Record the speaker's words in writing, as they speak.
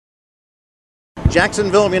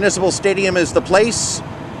Jacksonville Municipal Stadium is the place.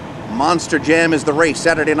 Monster Jam is the race,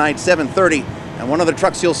 Saturday night, 7:30. And one of the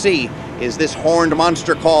trucks you'll see is this horned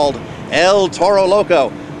monster called El Toro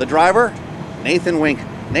Loco. The driver, Nathan Weenk.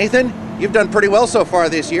 Nathan, you've done pretty well so far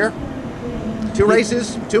this year. 2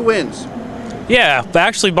 races, 2 wins. Yeah,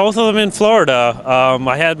 actually both of them in Florida.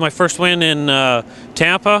 I had my first win in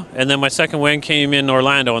Tampa, and then my second win came in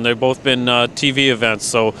Orlando, and they've both been TV events.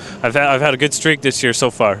 So I've had a good streak this year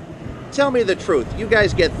so far. Tell me the truth. You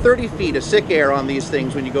guys get 30 feet of sick air on these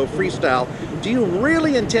things when you go freestyle. Do you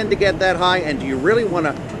really intend to get that high, and do you really want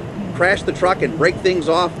to crash the truck and break things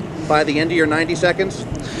off by the end of your 90 seconds?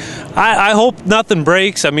 I hope nothing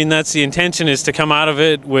breaks. I mean, that's the intention, is to come out of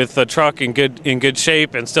it with a truck in good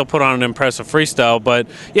shape and still put on an impressive freestyle. But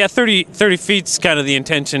yeah, 30 feet's kind of the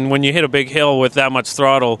intention. When you hit a big hill with that much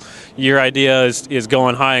throttle, your idea is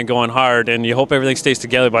going high and going hard, and you hope everything stays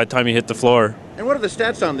together by the time you hit the floor. And what are the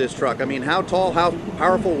stats on this truck? I mean, how tall, how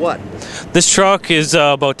powerful, what? This truck is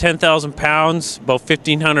about 10,000 pounds, about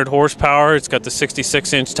 1,500 horsepower. It's got the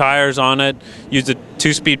 66-inch tires on it. Use a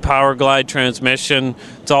 2-speed power glide transmission.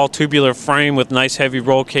 It's all tubular frame with nice heavy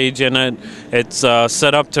roll cage in it. It's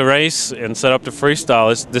set up to race and set up to freestyle.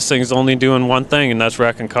 This thing's only doing one thing, and that's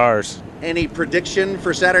wrecking cars. Any prediction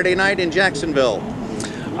for Saturday night in Jacksonville?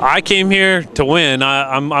 I came here to win.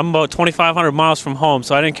 I'm about 2,500 miles from home,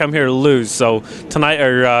 so I didn't come here to lose. So tonight,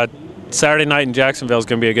 or Saturday night in Jacksonville, is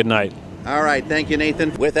going to be a good night. All right, thank you,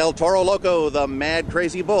 Nathan. With El Toro Loco, the mad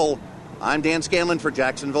crazy bull, I'm Dan Scanlon for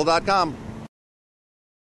Jacksonville.com.